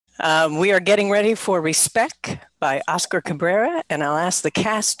We are getting ready for Respec by Oscar Carberra, and I'll ask the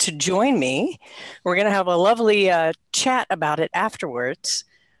cast to join me. We're going to have a lovely chat about it afterwards.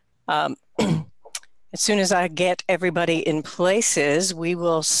 As soon as I get everybody in places, we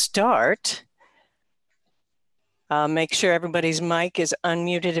will start. Make sure everybody's mic is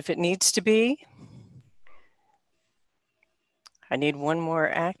unmuted if it needs to be. I need one more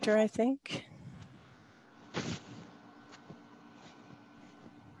actor, I think.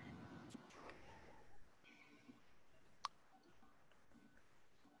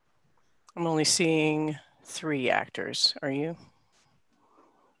 I'm only seeing 3 actors. Are you?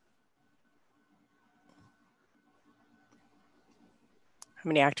 How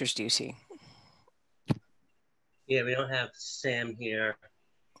many actors do you see? Yeah, we don't have Sam here.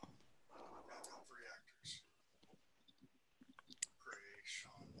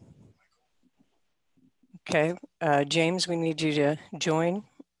 3 actors. Okay, James, we need you to join.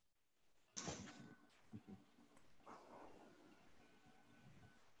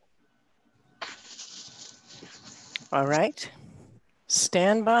 All right,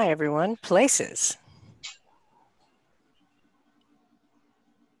 stand by everyone, places.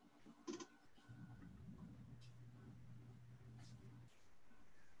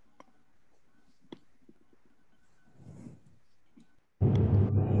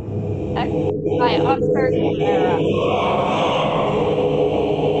 By Oscar Carberra.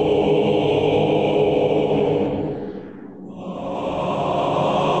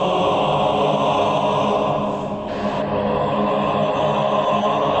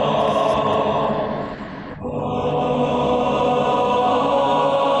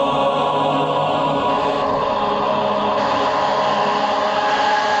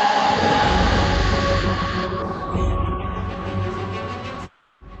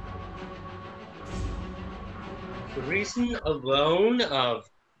 The reason alone of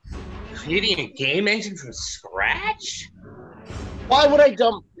creating a game engine from scratch? Why would I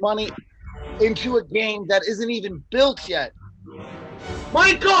dump money into a game that isn't even built yet?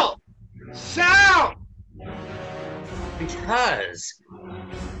 Michael! Sound! Because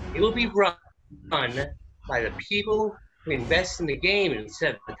it will be run by the people who invest in the game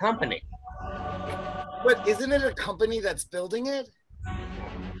instead of the company. But isn't it a company that's building it?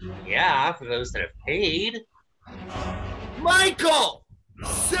 Yeah, for those that have paid. Michael!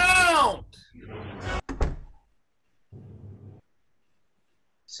 Sound!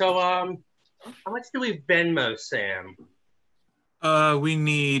 So, how much do we Venmo, Sam? We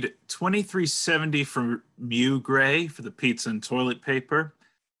need $23.70 from Mew Gray for the pizza and toilet paper.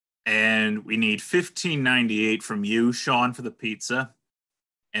 And we need $15.98 from you, Sean, for the pizza.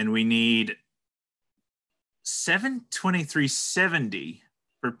 And we need $723.70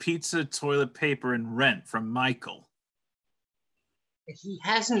 for pizza, toilet paper, and rent from Michael. He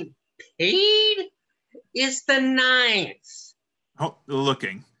hasn't paid? It's the 9th. Oh,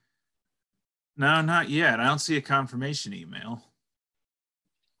 looking. No, not yet. I don't see a confirmation email.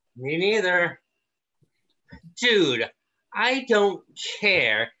 Me neither. Dude, I don't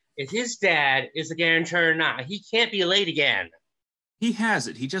care if his dad is the guarantor or not. He can't be late again. He has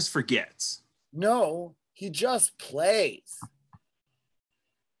it. He just forgets. No, he just plays.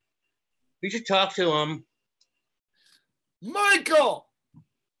 We should talk to him. Michael!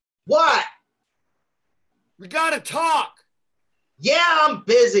 What? We gotta talk. Yeah, I'm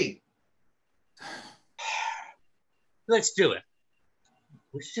busy. Let's do it.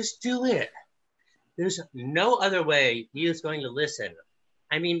 Let's just do it. There's no other way he is going to listen.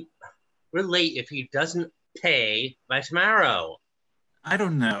 I mean, we're late if he doesn't pay by tomorrow. I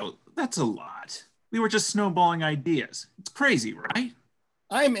don't know. That's a lot. We were just snowballing ideas. It's crazy, right?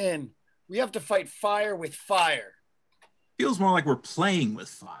 I'm in. We have to fight fire with fire. Feels more like we're playing with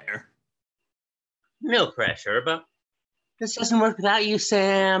fire. No pressure, but this doesn't work without you,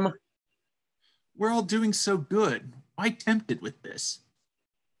 Sam. We're all doing so good. Why tempt it with this?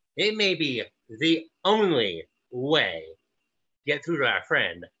 It may be the only way to get through to our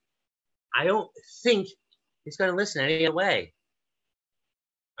friend. I don't think he's going to listen any other way.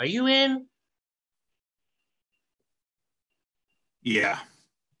 Are you in? Yeah.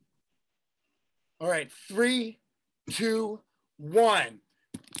 All right, 3, 2, 1.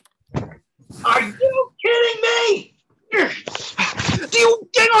 Are you kidding me? Do you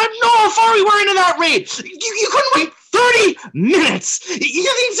have no how far we were into that raid? You couldn't wait 30 minutes.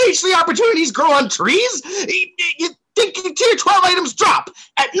 You think HC opportunities grow on trees? You think tier 12 items drop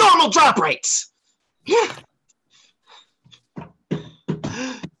at normal drop rates?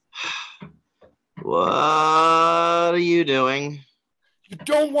 What are you doing? You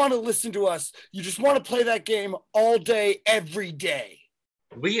don't want to listen to us. You just want to play that game all day, every day.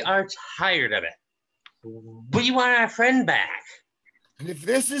 We are tired of it. We want our friend back. And if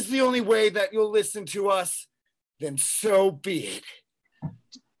this is the only way that you'll listen to us, then so be it.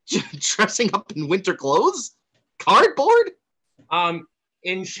 Dressing up in winter clothes? Cardboard?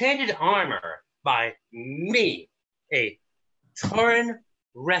 Enchanted armor by me, a Tauren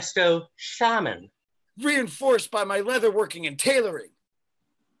Resto shaman. Reinforced by my leatherworking and tailoring.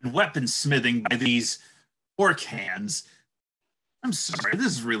 And weaponsmithing by these orc hands. I'm sorry, this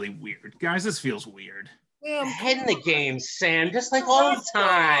is really weird. Guys, this feels weird. Head in the game, Sam, just like old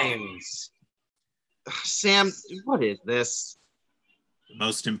times. Sam, what is this? The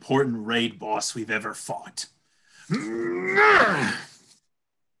most important raid boss we've ever fought. Ow.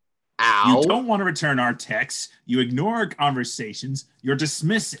 You don't want to return our texts. You ignore our conversations. You're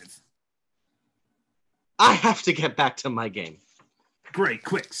dismissive. I have to get back to my game. Great,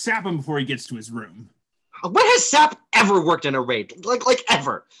 quick, sap him before he gets to his room. When has Sap ever worked in a raid? Like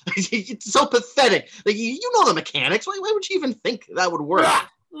ever? It's so pathetic. Like you know the mechanics. Why would you even think that would work?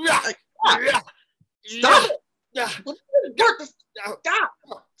 Stop it! Stop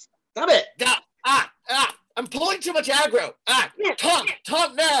it! I'm pulling too much aggro.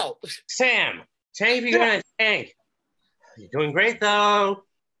 Talk now. Sam, tank if you're gonna tank. You're doing great though.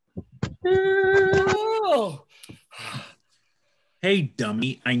 Oh. Hey,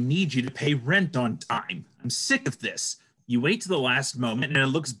 dummy, I need you to pay rent on time. I'm sick of this. You wait to the last moment and it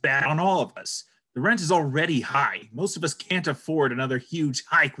looks bad on all of us. The rent is already high. Most of us can't afford another huge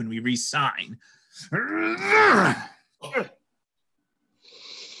hike when we re-sign.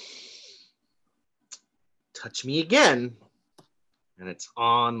 Touch me again, and it's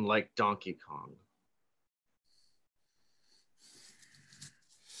on like Donkey Kong.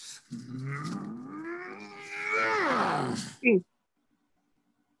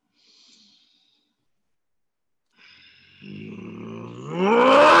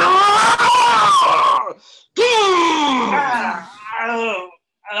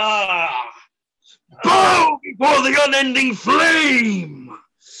 Bow before the unending flame!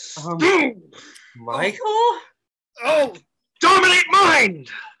 Michael? Oh, Dominate mind!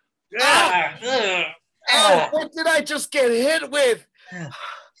 what did I just get hit with?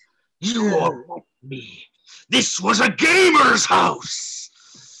 You are like me. This was a gamer's house!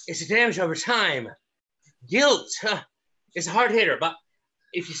 It's a damage over time. Guilt is a hard hitter, but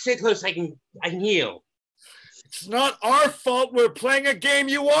if you stay close, I can heal. It's not our fault we're playing a game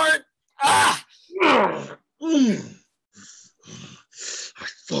you aren't. I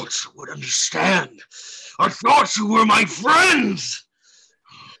thought you would understand. I thought you were my friends.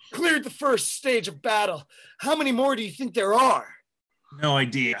 Cleared the first stage of battle. How many more do you think there are? No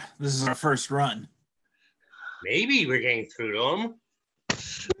idea. This is our first run. Maybe we're getting through to them.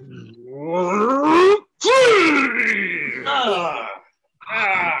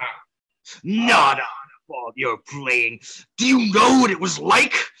 Not on fault you're playing. Do you know what it was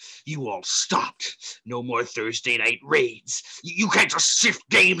like? You all stopped. No more Thursday night raids. You can't just shift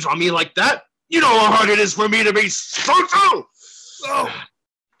games on me like that. You know how hard it is for me to be social. Oh.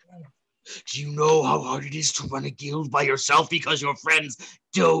 Do you know how hard it is to run a guild by yourself because your friends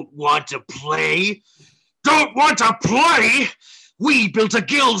don't want to play? Don't want to play? We built a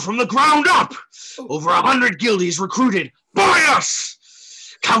guild from the ground up. Over 100 guildies recruited by us.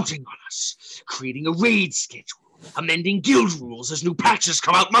 Counting on us. Creating a raid schedule. Amending guild rules as new patches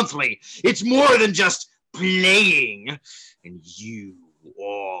come out monthly. It's more than just playing. And you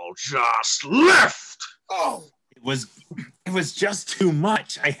all just left. Oh. It was just too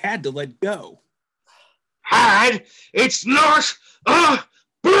much. I had to let go. It's not a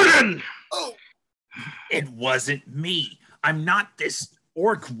burden. Oh. It wasn't me. I'm not this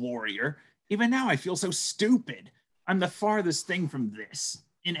orc warrior. Even now I feel so stupid. I'm the farthest thing from this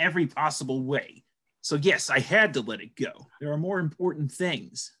in every possible way. So yes, I had to let it go. There are more important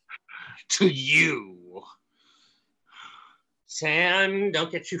things. To you. Sam,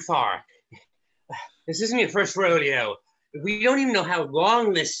 don't get too far. This isn't your first rodeo. We don't even know how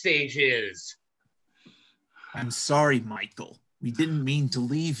long this stage is. I'm sorry, Michael. We didn't mean to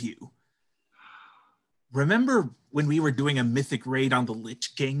leave you. Remember when we were doing a mythic raid on the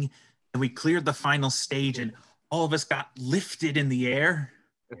Lich King and we cleared the final stage and all of us got lifted in the air?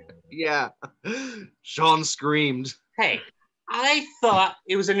 Yeah. Sean screamed. Hey, I thought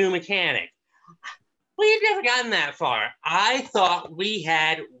it was a new mechanic. We had never gotten that far. I thought we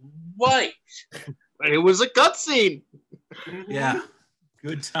had wiped. It was a cutscene. Yeah,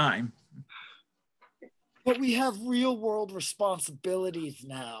 good time. But we have real world responsibilities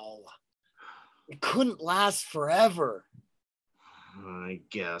now. It couldn't last forever. I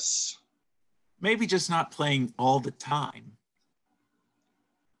guess. Maybe just not playing all the time.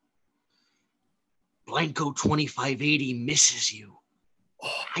 Blanco 2580 misses you.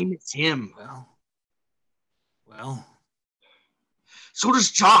 I miss him. Well. So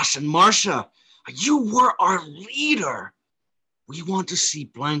does Josh and Marcia. You were our leader. We want to see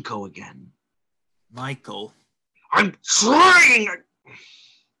Blanco again. Michael. I'm trying.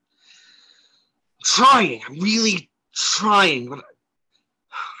 I'm really trying, but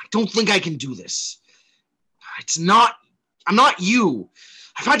I don't think I can do this. I'm not you.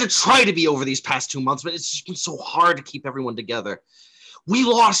 I've had to try to be over these past 2 months, but it's just been so hard to keep everyone together. We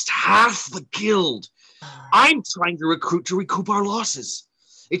lost half the guild. I'm trying to recruit to recoup our losses.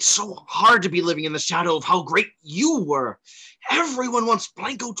 It's so hard to be living in the shadow of how great you were. Everyone wants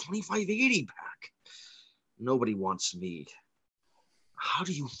Blanco 2580 back. Nobody wants me. How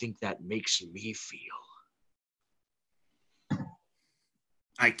do you think that makes me feel?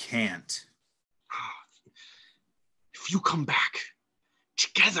 I can't. If you come back,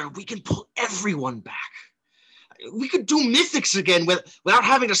 together we can pull everyone back. We could do mythics again without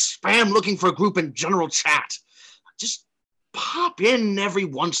having to spam looking for a group in general chat. Just pop in every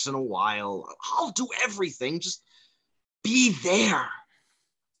once in a while. I'll do everything. Just be there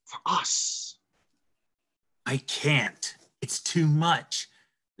for us. I can't. It's too much.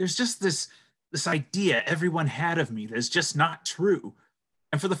 There's just this idea everyone had of me that's just not true.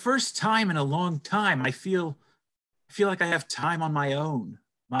 And for the first time in a long time, I feel like I have time on my own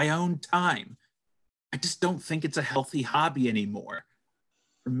time. I just don't think it's a healthy hobby anymore.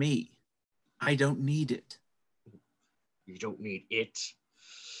 For me, I don't need it. You don't need it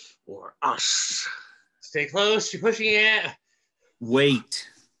or us. Stay close, you're pushing it. Wait.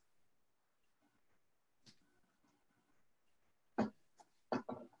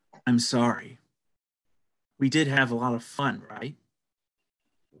 I'm sorry. We did have a lot of fun, right?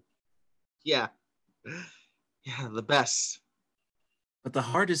 Yeah, the best. But the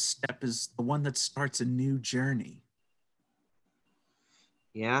hardest step is the one that starts a new journey.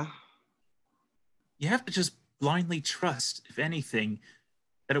 Yeah? You have to just blindly trust, if anything,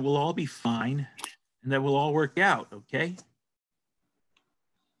 that it will all be fine and that we'll all work out, okay?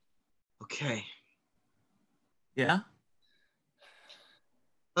 Okay. Yeah?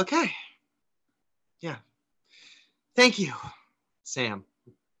 Okay. Yeah. Thank you, Sam.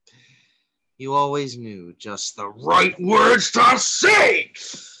 You always knew just the right words to say!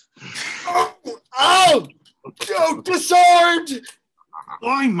 Oh, disarmed!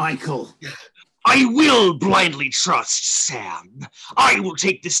 Why, Michael? I will blindly trust Sam. I will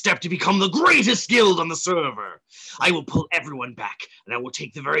take this step to become the greatest guild on the server. I will pull everyone back, and I will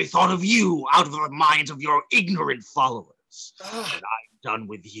take the very thought of you out of the minds of your ignorant followers. And I'm done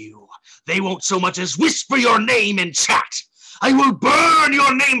with you. They won't so much as whisper your name in chat. I will burn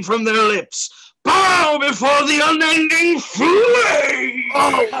your name from their lips. Bow before the unending flame!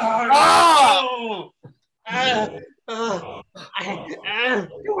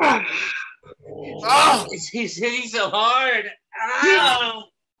 He's hitting so hard. Ow.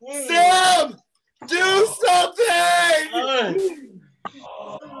 Sam! Do something!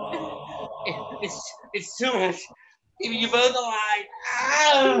 It's too much. Keeping you both alive.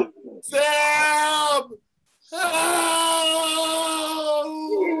 Ow. Sam! Oh!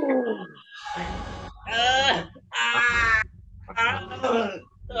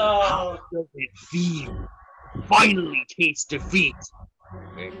 How does it feel? Finally taste defeat.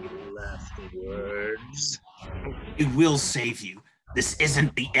 Any last words? We will save you. This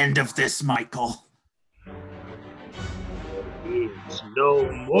isn't the end of this, Michael. There is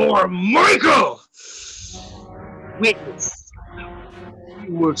no more Michael! Witness,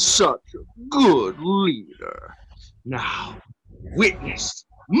 you were such a good leader. Now, witness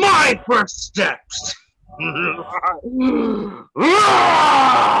my first steps. It's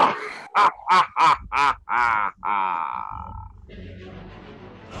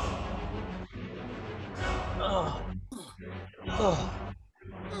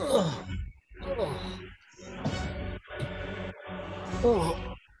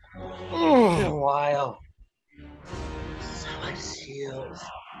been a while. So much heals.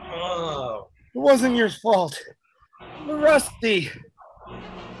 Oh. It wasn't your fault. We're rusty.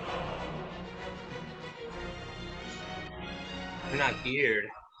 I'm not geared.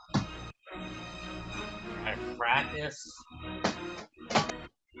 I practice.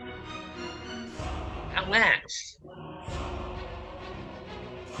 Outmatched.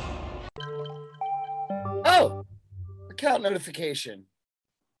 Oh, account notification.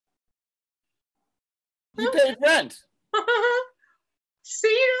 You paid rent. See,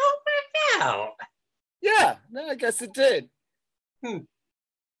 it all worked out. Yeah, no, I guess it did. Hmm.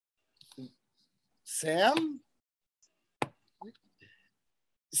 Sam?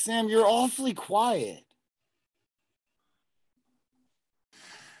 Sam, you're awfully quiet.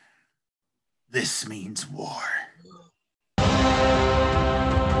 This means war.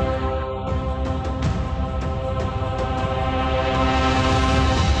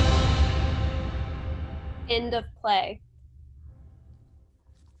 End of play.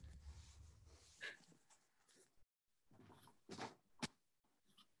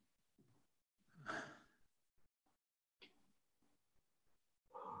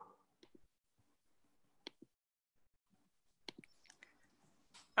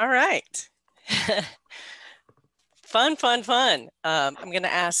 All right. Fun, fun, fun. I'm going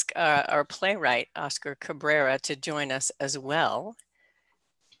to ask our playwright, Oscar Carberra, to join us as well.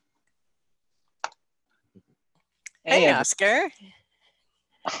 Hey, Oscar.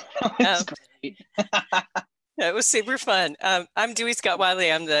 That was super fun. I'm Dewey Scott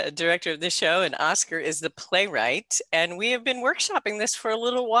Wiley. I'm the director of the show, and Oscar is the playwright. And we have been workshopping this for a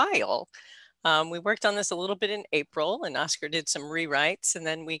little while. We worked on this a little bit in April, and Oscar did some rewrites, and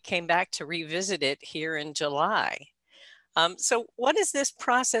then we came back to revisit it here in July. So what has this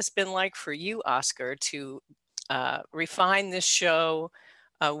process been like for you, Oscar, to refine this show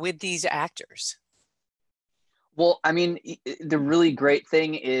with these actors? Well, I mean, the really great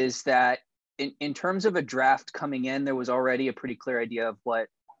thing is that in terms of a draft coming in, there was already a pretty clear idea of what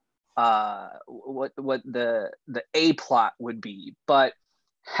the A plot would be. But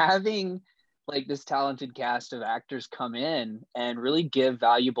having like this talented cast of actors come in and really give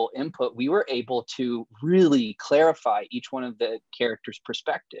valuable input, we were able to really clarify each one of the characters'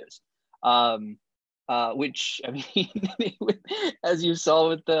 perspectives. Which, I mean, as you saw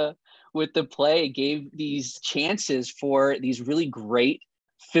with the play, gave these chances for these really great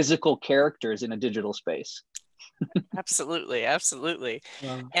physical characters in a digital space. Absolutely, absolutely.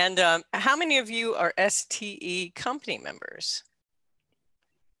 Yeah. And how many of you are STE company members?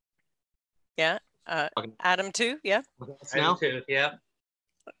 Yeah, Adam too, yeah? Adam too, yeah.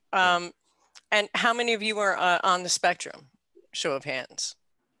 And how many of you are on the spectrum? Show of hands.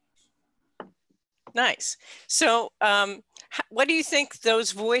 Nice. So what do you think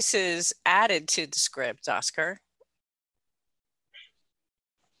those voices added to the script, Oscar?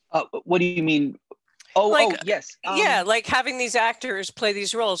 What do you mean? Oh, yes. Yeah, like having these actors play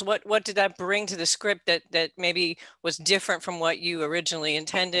these roles. What did that bring to the script that maybe was different from what you originally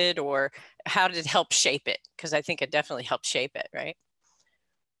intended, or how did it help shape it? Because I think it definitely helped shape it, right?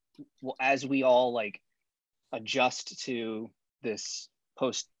 Well, as we all like adjust to this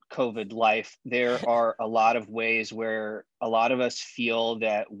post-COVID life, there are a lot of ways where a lot of us feel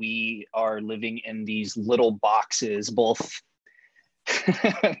that we are living in these little boxes, both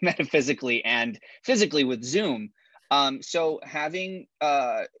metaphysically and physically with Zoom. So having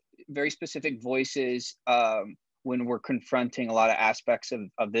very specific voices when we're confronting a lot of aspects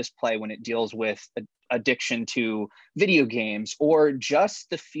of this play, when it deals with addiction to video games or just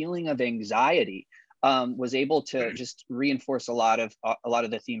the feeling of anxiety, was able to just reinforce a lot of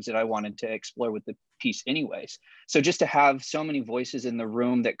the themes that I wanted to explore with the piece anyways. So just to have so many voices in the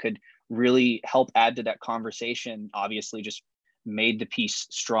room that could really help add to that conversation, obviously just made the piece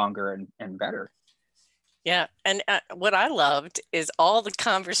stronger and better. Yeah, and what I loved is all the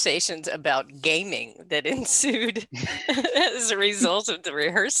conversations about gaming that ensued as a result of the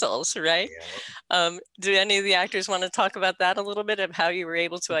rehearsals, right? Yeah. Do any of the actors want to talk about that a little bit, of how you were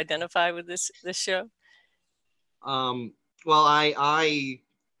able to identify with this show? Well, I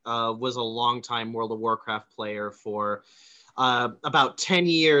was a longtime World of Warcraft player for about 10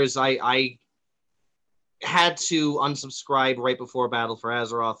 years. I had to unsubscribe right before Battle for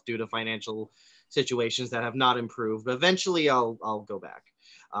Azeroth due to financial situations that have not improved, but eventually I'll go back.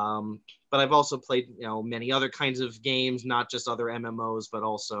 But I've also played, many other kinds of games, not just other MMOs, but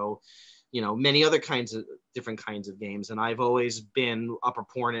also, many other different kinds of games. And I've always been a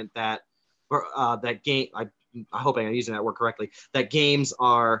proponent that game, I hope I'm using that word correctly, that games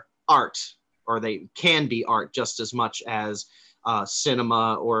are art, or they can be art just as much as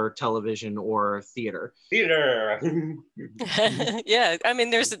cinema or television or theater. Yeah, I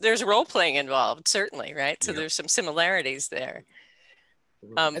mean, there's role playing involved, certainly, right? So there's some similarities there.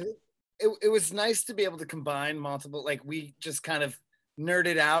 It was nice to be able to combine multiple, like we just kind of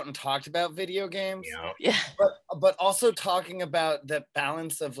nerded out and talked about video games. Yeah. But also talking about the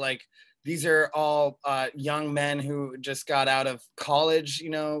balance of like, these are all young men who just got out of college,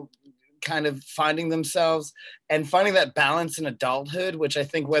 kind of finding themselves and finding that balance in adulthood, which I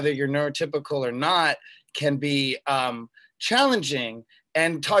think whether you're neurotypical or not can be challenging.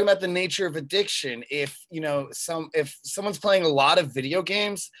 And talking about the nature of addiction, if someone's playing a lot of video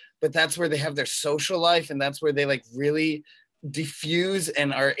games, but that's where they have their social life and that's where they like really diffuse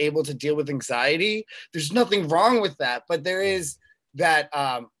and are able to deal with anxiety, there's nothing wrong with that. But there is that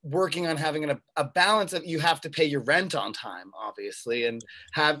working on having a balance of, you have to pay your rent on time, obviously, and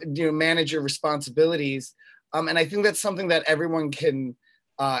have, manage your responsibilities. And I think that's something that everyone can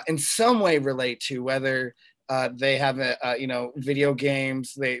in some way relate to, whether they have video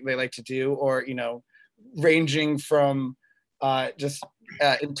games they like to do, or ranging from just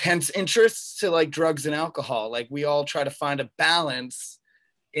intense interests to like drugs and alcohol. Like, we all try to find a balance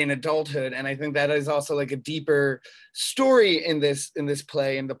in adulthood, and I think that is also like a deeper story in this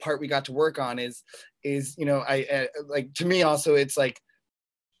play. And the part we got to work on is I like, to me also, it's like,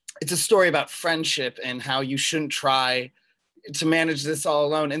 it's a story about friendship and how you shouldn't try to manage this all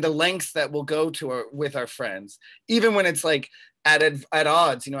alone, and the lengths that we'll go to with our friends, even when it's like at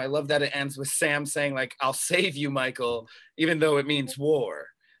odds. I love that it ends with Sam saying like, "I'll save you, Michael," even though it means war.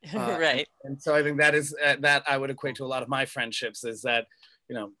 Right. And so I think that is that I would equate to a lot of my friendships, is that,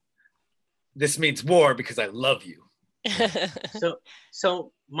 this means war because I love you.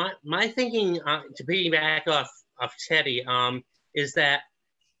 So my thinking, to piggyback off Teddy, is that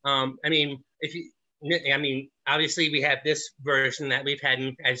obviously we have this version that we've had,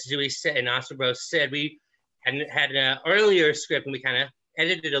 and as Julie said and Oscar Bros said, we had an earlier script and we kind of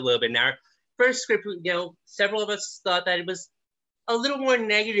edited a little bit. In our first script, several of us thought that it was a little more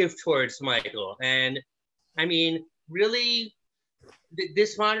negative towards Michael, and really, the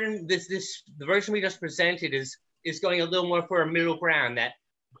version we just presented is going a little more for a middle ground, that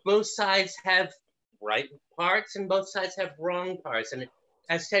both sides have right parts and both sides have wrong parts. And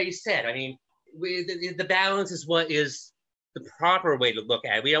as Teddy said, the balance is what is the proper way to look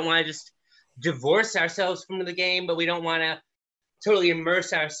at it. We don't want to just divorce ourselves from the game, but we don't want to totally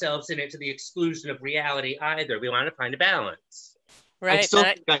immerse ourselves in it to the exclusion of reality either. We want to find a balance. Right. I still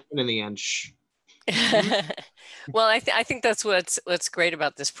think I win in the end. Well, I think that's what's great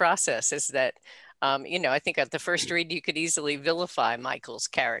about this process, is that, I think at the first read, you could easily vilify Michael's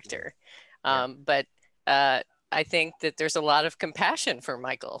character. But I think that there's a lot of compassion for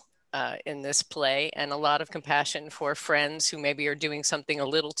Michael in this play, and a lot of compassion for friends who maybe are doing something a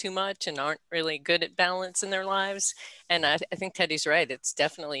little too much and aren't really good at balance in their lives. And I think Teddy's right. It's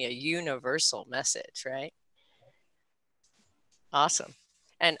definitely a universal message, right? Awesome.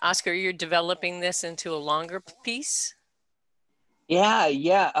 And Oscar, you're developing this into a longer piece? Yeah.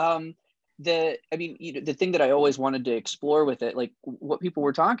 The thing that I always wanted to explore with it, like what people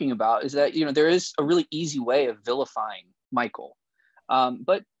were talking about, is that, there is a really easy way of vilifying Michael.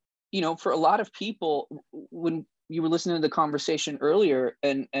 But, for a lot of people, when you were listening to the conversation earlier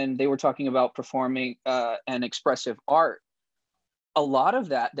and they were talking about performing and expressive art, a lot of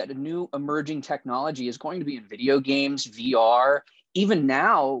that a new emerging technology is going to be in video games, VR, even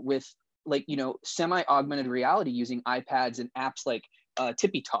now with semi-augmented reality, using iPads and apps like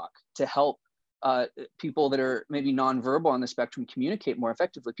Tippy Talk to help people that are maybe nonverbal on the spectrum communicate more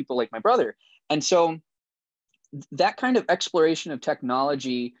effectively, people like my brother. And so that kind of exploration of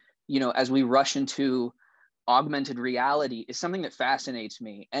technology, as we rush into augmented reality, is something that fascinates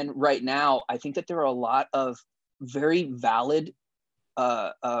me. And right now, I think that there are a lot of very valid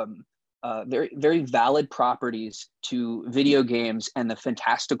very valid properties to video games and the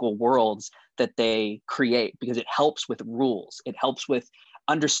fantastical worlds that they create, because it helps with rules. It helps with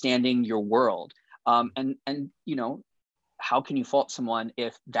understanding your world. And how can you fault someone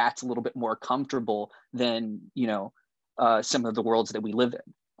if that's a little bit more comfortable than, some of the worlds that we live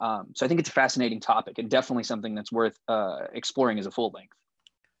in? So I think it's a fascinating topic, and definitely something that's worth exploring as a full length.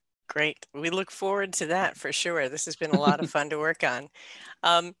 Great. We look forward to that for sure. This has been a lot of fun to work on.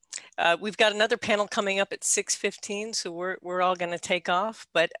 We've got another panel coming up at 6:15, so we're all going to take off.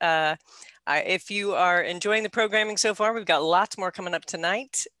 But if you are enjoying the programming so far, we've got lots more coming up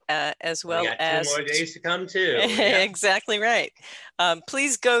tonight, as well as 2 more days to come too. Yeah. Exactly right.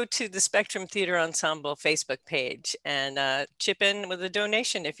 Please go to the Spectrum Theatre Ensemble Facebook page and chip in with a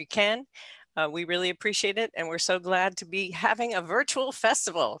donation if you can. We really appreciate it, and we're so glad to be having a virtual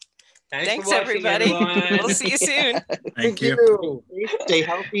festival. Thanks for watching, everybody. everyone. We'll see you soon. Thank you. Stay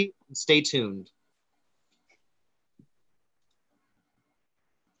healthy and stay tuned.